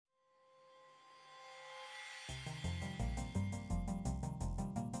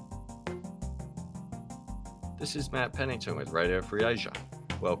This is Matt Pennington with Radio Free Asia.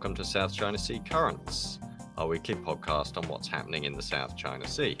 Welcome to South China Sea Currents, our weekly podcast on what's happening in the South China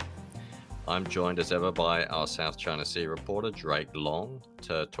Sea. I'm joined as ever by our South China Sea reporter, Drake Long,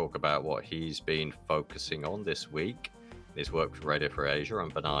 to talk about what he's been focusing on this week in his work for Radio Free Asia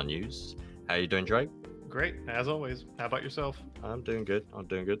and Banana News. How are you doing, Drake? Great, as always. How about yourself? I'm doing good.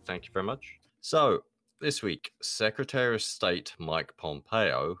 Thank you very much. So, this week, Secretary of State Mike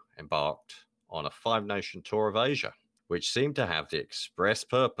Pompeo embarked on a five-nation tour of Asia, which seemed to have the express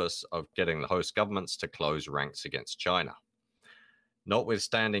purpose of getting the host governments to close ranks against China.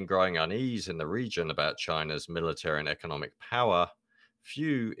 Notwithstanding growing unease in the region about China's military and economic power,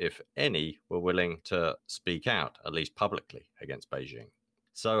 few, if any, were willing to speak out, at least publicly, against Beijing.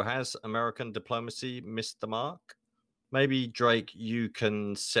 So has American diplomacy missed the mark? Maybe, Drake, you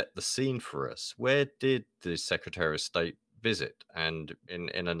can set the scene for us. Where did the Secretary of State visit? And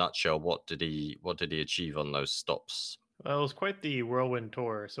in a nutshell, what did he achieve on those stops? Well, it was quite the whirlwind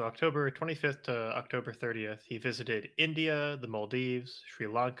tour. So October 25th to October 30th, he visited India, the Maldives, Sri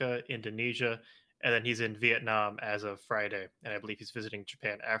Lanka, Indonesia, and then he's in Vietnam as of Friday. And I believe he's visiting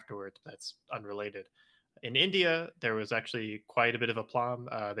Japan afterwards. That's unrelated. In India, there was actually quite a bit of aplomb.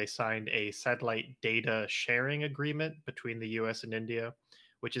 They signed a satellite data sharing agreement between the US and India,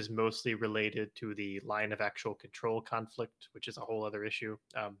 which is mostly related to the line of actual control conflict, which is a whole other issue.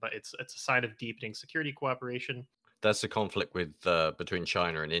 But it's a sign of deepening security cooperation. That's the conflict with between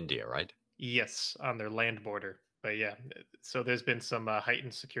China and India, right? Yes, on their land border. But yeah, so there's been some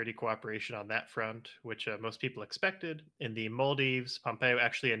heightened security cooperation on that front, which most people expected. In the Maldives, Pompeo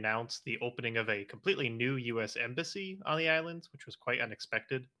actually announced the opening of a completely new U.S. embassy on the islands, which was quite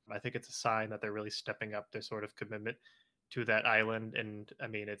unexpected. I think it's a sign that they're really stepping up their sort of commitment to that island. And I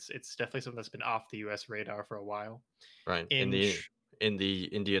mean, it's definitely something that's been off the U.S. radar for a while. Right, in the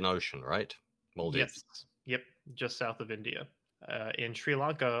Indian Ocean, right? Maldives. Yes, yep, just south of India. In Sri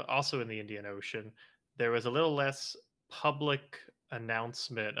Lanka, also in the Indian Ocean, there was a little less public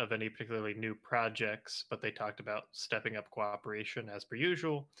announcement of any particularly new projects, but they talked about stepping up cooperation as per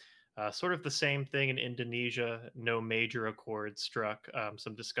usual. Sort of the same thing in Indonesia. No major accords struck.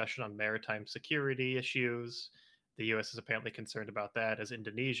 Some discussion on maritime security issues. The U.S. is apparently concerned about that, as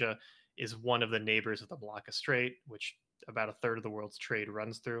Indonesia is one of the neighbors of the Malacca Strait, which about a third of the world's trade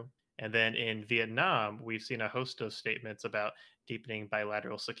runs through. And then in Vietnam, we've seen a host of statements about deepening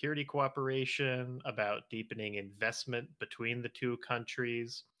bilateral security cooperation, about deepening investment between the two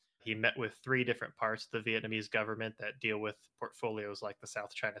countries. He met with three different parts of the Vietnamese government that deal with portfolios like the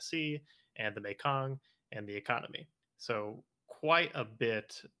South China Sea and the Mekong and the economy. So quite a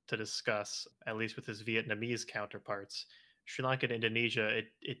bit to discuss, at least with his Vietnamese counterparts. Sri Lanka and Indonesia,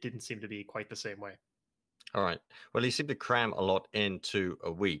 it didn't seem to be quite the same way. All right. Well, he seemed to cram a lot into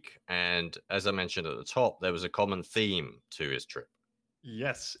a week. And as I mentioned at the top, there was a common theme to his trip.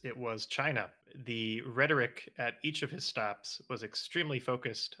 Yes, it was China. The rhetoric at each of his stops was extremely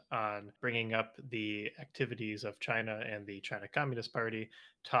focused on bringing up the activities of China and the China Communist Party,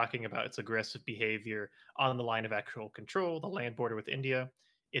 talking about its aggressive behavior on the line of actual control, the land border with India,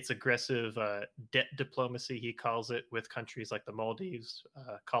 its aggressive debt diplomacy, he calls it, with countries like the Maldives,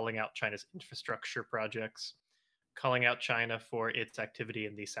 calling out China's infrastructure projects, calling out China for its activity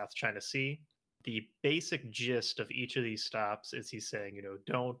in the South China Sea. The basic gist of each of these stops is he's saying,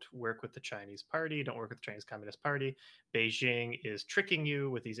 don't work with the Chinese party, don't work with the Chinese Communist Party. Beijing is tricking you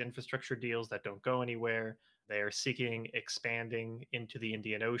with these infrastructure deals that don't go anywhere. They are seeking expanding into the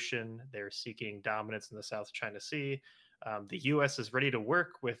Indian Ocean. They're seeking dominance in the South China Sea. The U.S. is ready to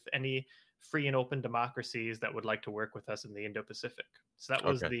work with any free and open democracies that would like to work with us in the Indo-Pacific. So that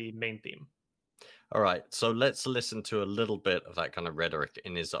was the main theme. All right, so let's listen to a little bit of that kind of rhetoric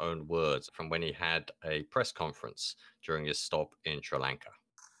in his own words from when he had a press conference during his stop in Sri Lanka.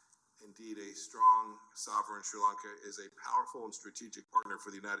 Indeed, a strong, sovereign Sri Lanka is a powerful and strategic partner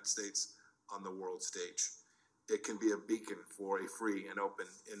for the United States on the world stage. It can be a beacon for a free and open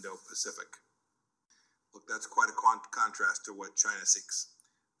Indo-Pacific. Look, that's quite a contrast to what China seeks.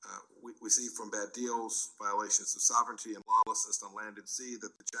 We see from bad deals, violations of sovereignty, and lawlessness on land and sea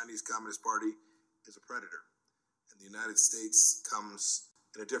that the Chinese Communist Party is a predator. And the United States comes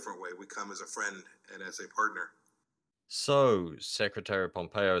in a different way. We come as a friend and as a partner. So, Secretary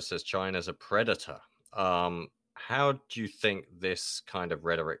Pompeo says China's a predator. How do you think this kind of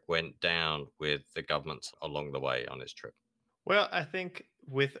rhetoric went down with the government along the way on his trip? Well, I think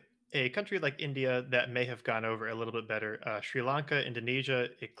with a country like India, that may have gone over a little bit better. Sri Lanka, Indonesia,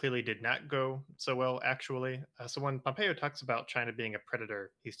 it clearly did not go so well, actually. So when Pompeo talks about China being a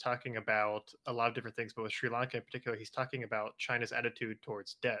predator, he's talking about a lot of different things, but with Sri Lanka in particular, he's talking about China's attitude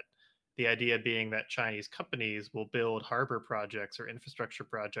towards debt. The idea being that Chinese companies will build harbor projects or infrastructure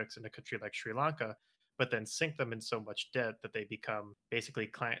projects in a country like Sri Lanka, but then sink them in so much debt that they become basically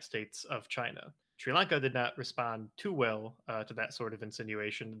client states of China. Sri Lanka did not respond too well to that sort of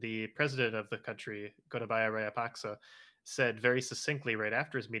insinuation. The president of the country, Gotabaya Rajapaksa, said very succinctly right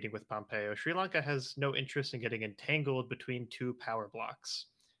after his meeting with Pompeo, Sri Lanka has no interest in getting entangled between two power blocks,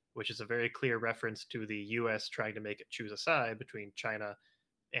 which is a very clear reference to the US trying to make it choose a side between China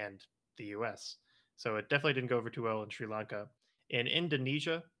and the US. So it definitely didn't go over too well in Sri Lanka. In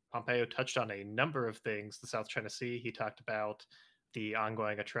Indonesia, Pompeo touched on a number of things. The South China Sea, he talked about the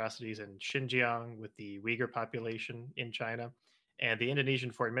ongoing atrocities in Xinjiang with the Uyghur population in China. And the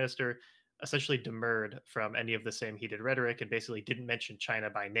Indonesian foreign minister essentially demurred from any of the same heated rhetoric and basically didn't mention China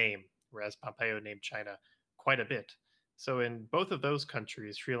by name, whereas Pompeo named China quite a bit. So in both of those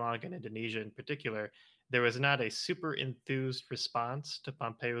countries, Sri Lanka and Indonesia in particular, there was not a super enthused response to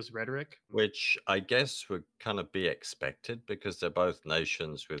Pompeo's rhetoric. Which I guess would kind of be expected because they're both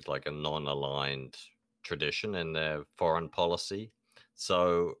nations with like a non-aligned tradition in their foreign policy.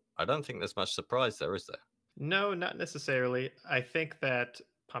 So I don't think there's much surprise there, is there? No, not necessarily. I think that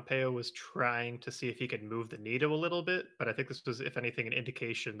Pompeo was trying to see if he could move the needle a little bit, but I think this was, if anything, an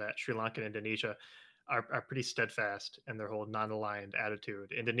indication that Sri Lanka and Indonesia are pretty steadfast in their whole non-aligned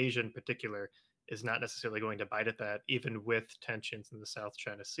attitude. Indonesia, in particular, is not necessarily going to bite at that, even with tensions in the South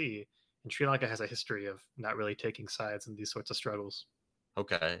China Sea. And Sri Lanka has a history of not really taking sides in these sorts of struggles.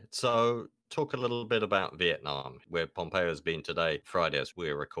 Okay, so talk a little bit about Vietnam, where Pompeo has been today, Friday, as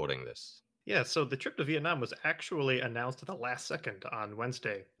we're recording this. Yeah, so the trip to Vietnam was actually announced at the last second on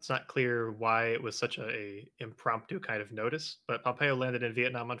Wednesday. It's not clear why it was such a impromptu kind of notice, but Pompeo landed in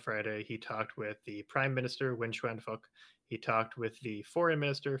Vietnam on Friday. He talked with the Prime Minister Nguyen Xuan Phuc, he talked with the Foreign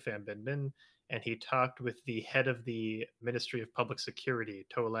Minister Pham Binh Minh, and he talked with the head of the Ministry of Public Security,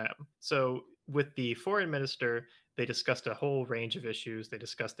 To Lam. So with the Foreign Minister, they discussed a whole range of issues. They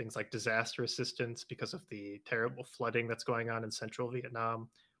discussed things like disaster assistance because of the terrible flooding that's going on in central Vietnam,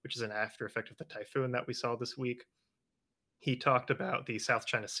 which is an after effect of the typhoon that we saw this week. He talked about the South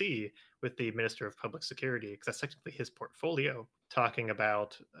China Sea with the Minister of Public Security, because that's technically his portfolio, talking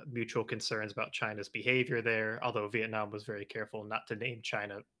about mutual concerns about China's behavior there, although Vietnam was very careful not to name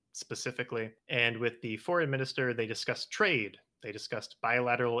China specifically. And with the foreign minister, they discussed trade, they discussed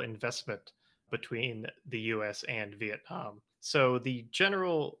bilateral investment between the US and Vietnam. So the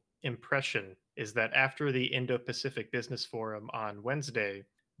general impression is that after the Indo Pacific Business Forum on Wednesday,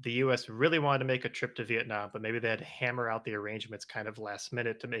 the US really wanted to make a trip to Vietnam, but maybe they had to hammer out the arrangements kind of last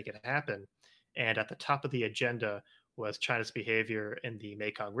minute to make it happen. And at the top of the agenda was China's behavior in the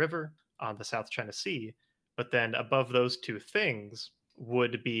Mekong River on the South China Sea. But then above those two things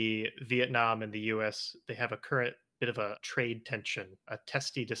would be Vietnam and the US. They have a current bit of a trade tension, a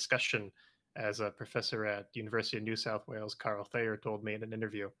testy discussion, as a professor at the University of New South Wales, Carl Thayer, told me in an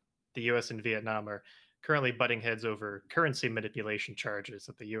interview. The US and Vietnam are currently butting heads over currency manipulation charges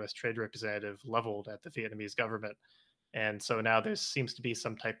that the US trade representative leveled at the Vietnamese government. And so now there seems to be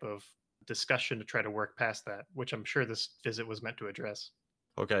some type of discussion to try to work past that, which I'm sure this visit was meant to address.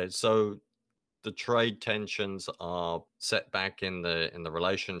 Okay, so the trade tensions are set back in the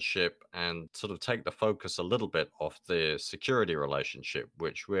relationship and sort of take the focus a little bit off the security relationship,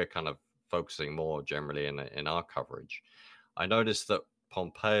 which we're kind of focusing more generally in our coverage. I noticed that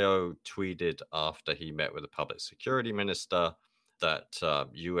Pompeo tweeted after he met with the public security minister that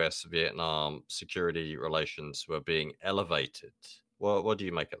US Vietnam security relations were being elevated. What do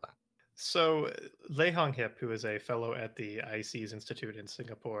you make of that? So, Lei Hong Hip, who is a fellow at the IC's Institute in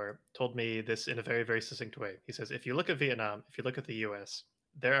Singapore, told me this in a very, very succinct way. He says, if you look at Vietnam, if you look at the US,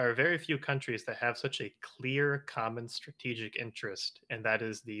 there are very few countries that have such a clear common strategic interest, and that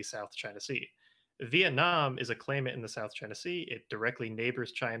is the South China Sea. Vietnam is a claimant in the South China Sea. It directly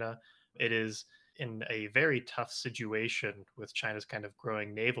neighbors China. It is in a very tough situation with China's kind of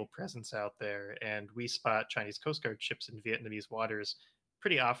growing naval presence out there, and we spot Chinese Coast Guard ships in Vietnamese waters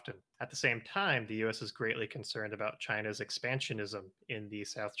pretty often. At the same time, the US is greatly concerned about China's expansionism in the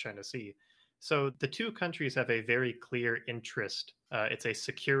South China Sea. So the two countries have a very clear interest. It's a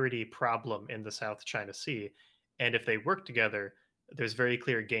security problem in the South China Sea. And if they work together, there's very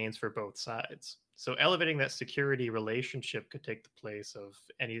clear gains for both sides. So elevating that security relationship could take the place of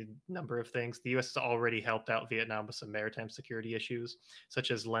any number of things. The US has already helped out Vietnam with some maritime security issues,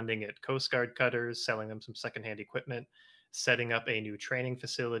 such as lending it Coast Guard cutters, selling them some secondhand equipment, setting up a new training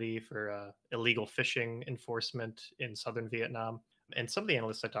facility for illegal fishing enforcement in southern Vietnam. And some of the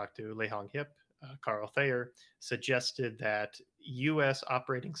analysts I talked to, Lei Hong Hip, Carl Thayer, suggested that U.S.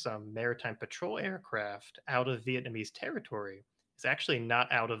 operating some maritime patrol aircraft out of Vietnamese territory is actually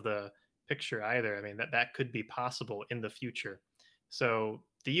not out of the picture either. I mean, that could be possible in the future. So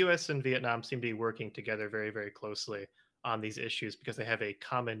the US and Vietnam seem to be working together very, very closely on these issues because they have a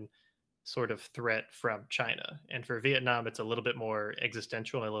common sort of threat from China. And for Vietnam, it's a little bit more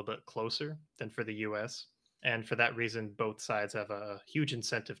existential and a little bit closer than for the US. And for that reason, both sides have a huge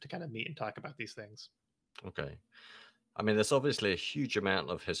incentive to kind of meet and talk about these things. Okay. I mean, there's obviously a huge amount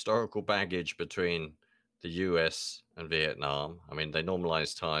of historical baggage between the US and Vietnam. I mean, they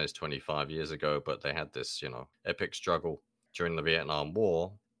normalized ties 25 years ago, but they had this, epic struggle during the Vietnam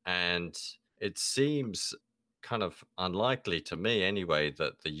War. And it seems kind of unlikely to me anyway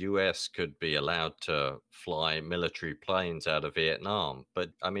that the US could be allowed to fly military planes out of Vietnam. But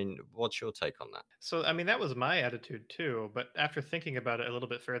I mean, what's your take on that? So, I mean, that was my attitude too. But after thinking about it a little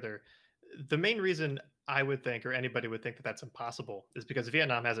bit further, the main reason I would think, or anybody would think that that's impossible, is because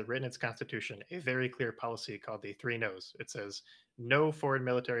Vietnam has it written in its constitution a very clear policy called the Three No's. It says no foreign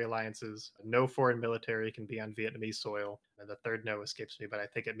military alliances, no foreign military can be on Vietnamese soil. And the third no escapes me, but I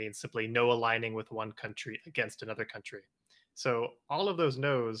think it means simply no aligning with one country against another country. So all of those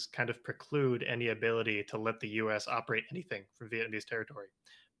no's kind of preclude any ability to let the US operate anything from Vietnamese territory.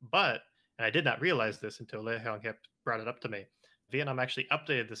 But, and I did not realize this until Le Hong Hep brought it up to me, Vietnam actually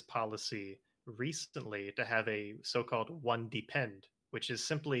updated this policy recently to have a so-called one depend, which is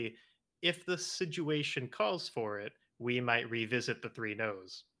simply if the situation calls for it, we might revisit the three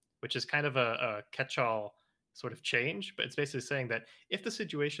no's, which is kind of a catch-all sort of change, but it's basically saying that if the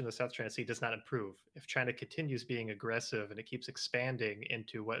situation in the South China Sea does not improve, if China continues being aggressive and it keeps expanding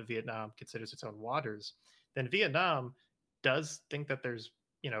into what Vietnam considers its own waters, then Vietnam does think that there's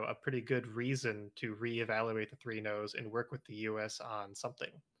a pretty good reason to reevaluate the three no's and work with the US on something.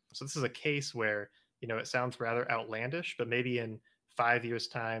 So this is a case where, it sounds rather outlandish, but maybe in 5 years'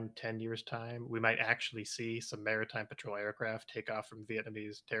 time, 10 years' time, we might actually see some maritime patrol aircraft take off from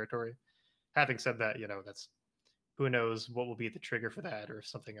Vietnamese territory. Having said that, that's who knows what will be the trigger for that or if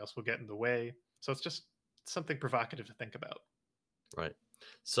something else will get in the way. So it's just something provocative to think about. Right.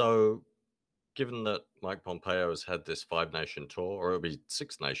 So given that Mike Pompeo has had this 5-nation tour, or it'll be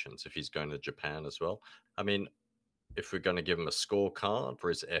 6 nations if he's going to Japan as well. I mean, if we're going to give him a scorecard for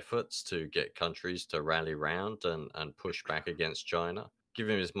his efforts to get countries to rally round and push back against China, give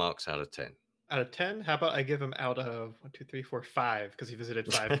him his marks out of 10. Out of 10, how about I give him out of 1, 2, 3, 4, 5 because he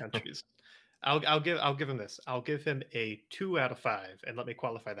visited 5 countries. I'll give him this. I'll give him a 2 out of 5, and let me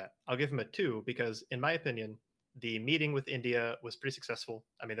qualify that. I'll give him a 2 because, in my opinion, the meeting with India was pretty successful.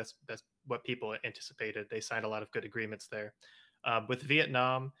 I mean, that's what people anticipated. They signed a lot of good agreements there. With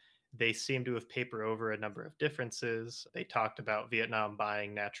Vietnam, they seem to have papered over a number of differences. They talked about Vietnam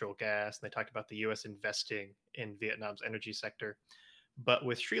buying natural gas, and they talked about the U.S. investing in Vietnam's energy sector. But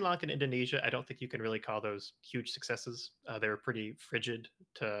with Sri Lanka and Indonesia, I don't think you can really call those huge successes. They were pretty frigid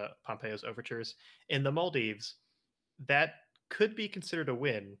to Pompeo's overtures. In the Maldives, that could be considered a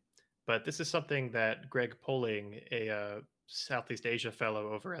win, but this is something that Greg Polling, a Southeast Asia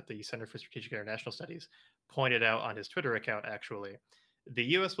fellow over at the Center for Strategic International Studies, pointed out on his Twitter account, actually. The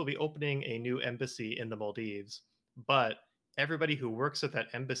U.S. will be opening a new embassy in the Maldives, but everybody who works at that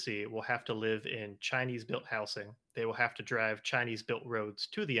embassy will have to live in Chinese-built housing. They will have to drive Chinese-built roads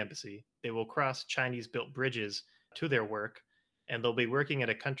to the embassy. They will cross Chinese-built bridges to their work, and they'll be working in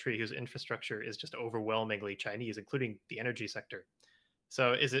a country whose infrastructure is just overwhelmingly Chinese, including the energy sector.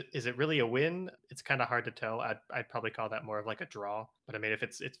 So is it really a win? It's kind of hard to tell. I'd probably call that more of like a draw. But I mean, if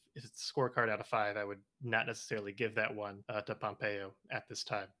it's a scorecard out of 5, I would not necessarily give that one to Pompeo at this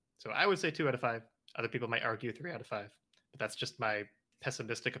time. So I would say 2 out of 5. Other people might argue 3 out of 5. But that's just my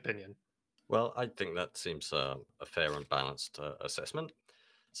pessimistic opinion. Well, I think that seems a fair and balanced assessment.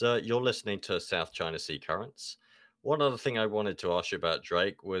 So you're listening to South China Sea Currents. One other thing I wanted to ask you about,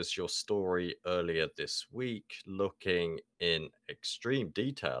 Drake, was your story earlier this week, looking in extreme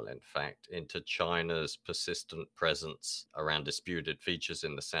detail, in fact, into China's persistent presence around disputed features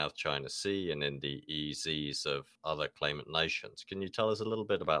in the South China Sea and in the EEZs of other claimant nations. Can you tell us a little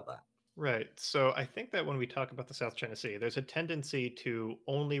bit about that? Right. So I think that when we talk about the South China Sea, there's a tendency to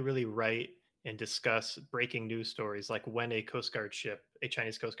only really write and discuss breaking news stories like when a Coast Guard ship, a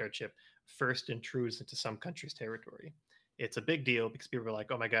Chinese Coast Guard ship, first intrudes into some country's territory. It's a big deal because people are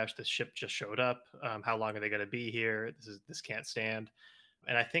like, "Oh my gosh, this ship just showed up. How long are they going to be here? This can't stand."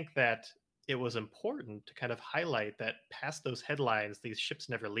 And I think that it was important to kind of highlight that past those headlines, these ships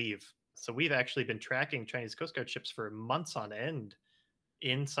never leave. So we've actually been tracking Chinese Coast Guard ships for months on end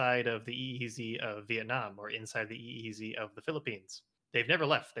inside of the EEZ of Vietnam or inside the EEZ of the Philippines. They've never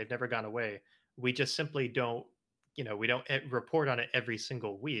left. They've never gone away. We just simply don't we don't report on it every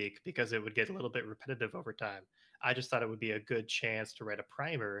single week because it would get a little bit repetitive over time. I just thought it would be a good chance to write a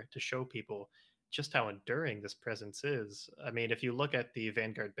primer to show people just how enduring this presence is. I mean, if you look at the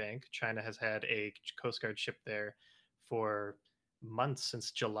Vanguard Bank, China has had a Coast Guard ship there for months,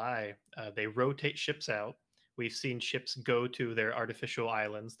 since July. They rotate ships out. We've seen ships go to their artificial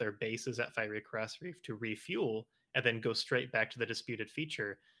islands, their bases at Fiery Cross Reef, to refuel and then go straight back to the disputed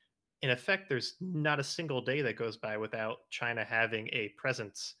feature. In effect, there's not a single day that goes by without China having a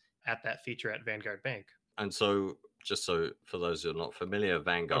presence at that feature at Vanguard Bank. And so, just so for those who are not familiar,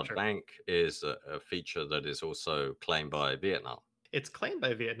 Vanguard sure. Bank is a feature that is also claimed by Vietnam. It's claimed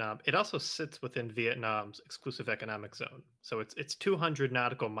by Vietnam. It also sits within Vietnam's exclusive economic zone. So it's 200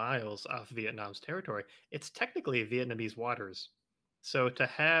 nautical miles off Vietnam's territory. It's technically Vietnamese waters. So to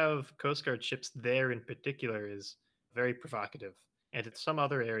have Coast Guard ships there in particular is very provocative. And it's some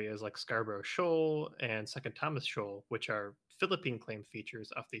other areas like Scarborough Shoal and Second Thomas Shoal, which are Philippine claimed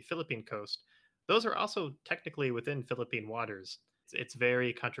features off the Philippine coast. Those are also technically within Philippine waters. It's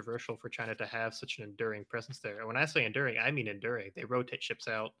very controversial for China to have such an enduring presence there. And when I say enduring, I mean enduring. They rotate ships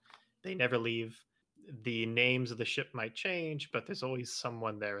out. They never leave. The names of the ship might change, but there's always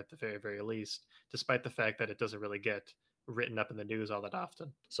someone there at the very, very least, despite the fact that it doesn't really get written up in the news all that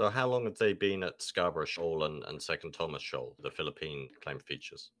often. So how long have they been at Scarborough Shoal and Second Thomas Shoal, the Philippine claimed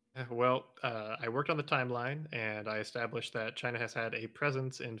features? Well, I worked on the timeline, and I established that China has had a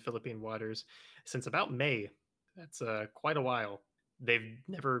presence in Philippine waters since about May. That's quite a while. They've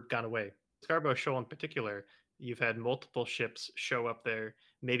never gone away. Scarborough Shoal in particular, you've had multiple ships show up there.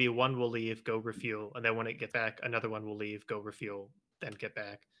 Maybe one will leave, go refuel, and then when it gets back, another one will leave, go refuel, then get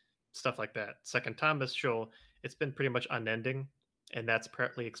back. Stuff like that. Second Thomas Shoal, it's been pretty much unending, and that's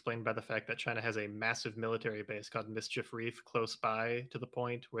partly explained by the fact that China has a massive military base called Mischief Reef close by, to the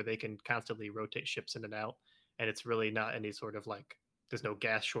point where they can constantly rotate ships in and out, and it's really not any sort of there's no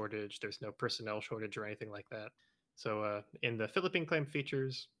gas shortage, there's no personnel shortage or anything like that. So in the Philippine claim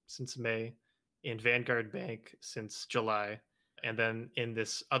features since May, in Vanguard Bank since July, and then in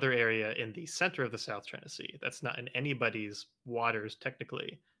this other area in the center of the South China Sea, that's not in anybody's waters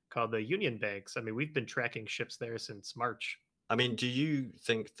technically, called the Union Banks. I mean, we've been tracking ships there since March. I mean, do you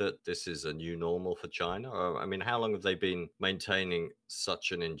think that this is a new normal for China? Or, I mean, how long have they been maintaining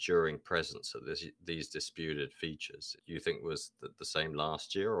such an enduring presence of these disputed features? Do you think was the same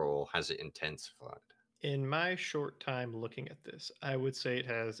last year, or has it intensified? In my short time looking at this, I would say it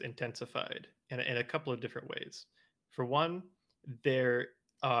has intensified in a couple of different ways. For one, there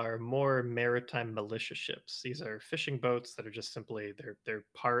are more maritime militia ships. These are fishing boats that are just simply they're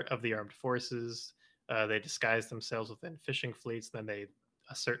part of the armed forces. They disguise themselves within fishing fleets, then they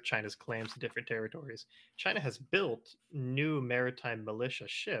assert China's claims to different territories. China has built new maritime militia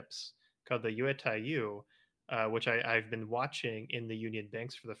ships called the Yuetaiyu, which I've been watching in the Union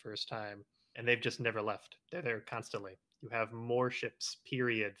Banks for the first time, and they've just never left. They're there constantly. You have more ships,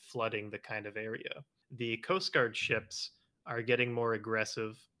 period, flooding the kind of area. The Coast Guard ships are getting more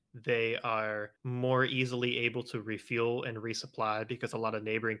aggressive. They are more easily able to refuel and resupply because a lot of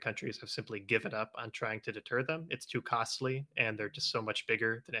neighboring countries have simply given up on trying to deter them. It's too costly, and they're just so much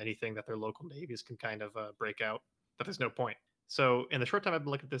bigger than anything that their local navies can kind of break out, that there's no point. So in the short time I've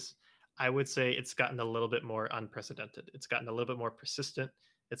been looking at this, I would say it's gotten a little bit more unprecedented. It's gotten a little bit more persistent.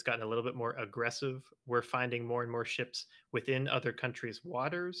 It's gotten a little bit more aggressive. We're finding more and more ships within other countries'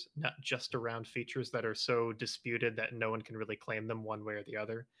 waters, not just around features that are so disputed that no one can really claim them one way or the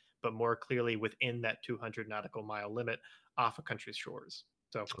other, but more clearly within that 200 nautical mile limit off a country's shores.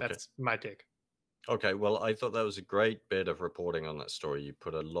 So that's my take. Okay, well, I thought that was a great bit of reporting on that story. You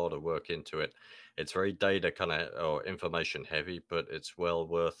put a lot of work into it. It's very data kind of or information heavy, but it's well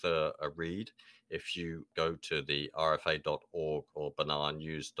worth a read if you go to the rfa.org or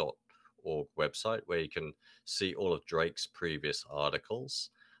banananews.org website, where you can see all of Drake's previous articles.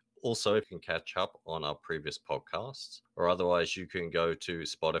 Also, you can catch up on our previous podcasts, or otherwise you can go to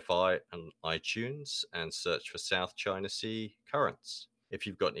Spotify and iTunes and search for South China Sea Currents. If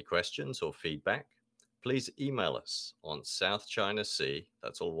you've got any questions or feedback, please email us on southchinasea,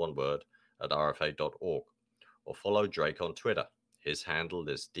 that's all one word, at rfa.org, or follow Drake on Twitter. His handle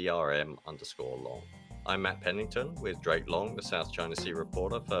is drm_long. I'm Matt Pennington with Drake Long, the South China Sea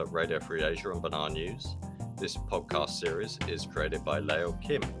reporter for Radio Free Asia and Banana News. This podcast series is created by Leo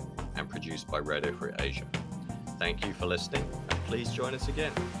Kim and produced by Radio Free Asia. Thank you for listening, and please join us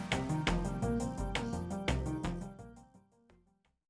again.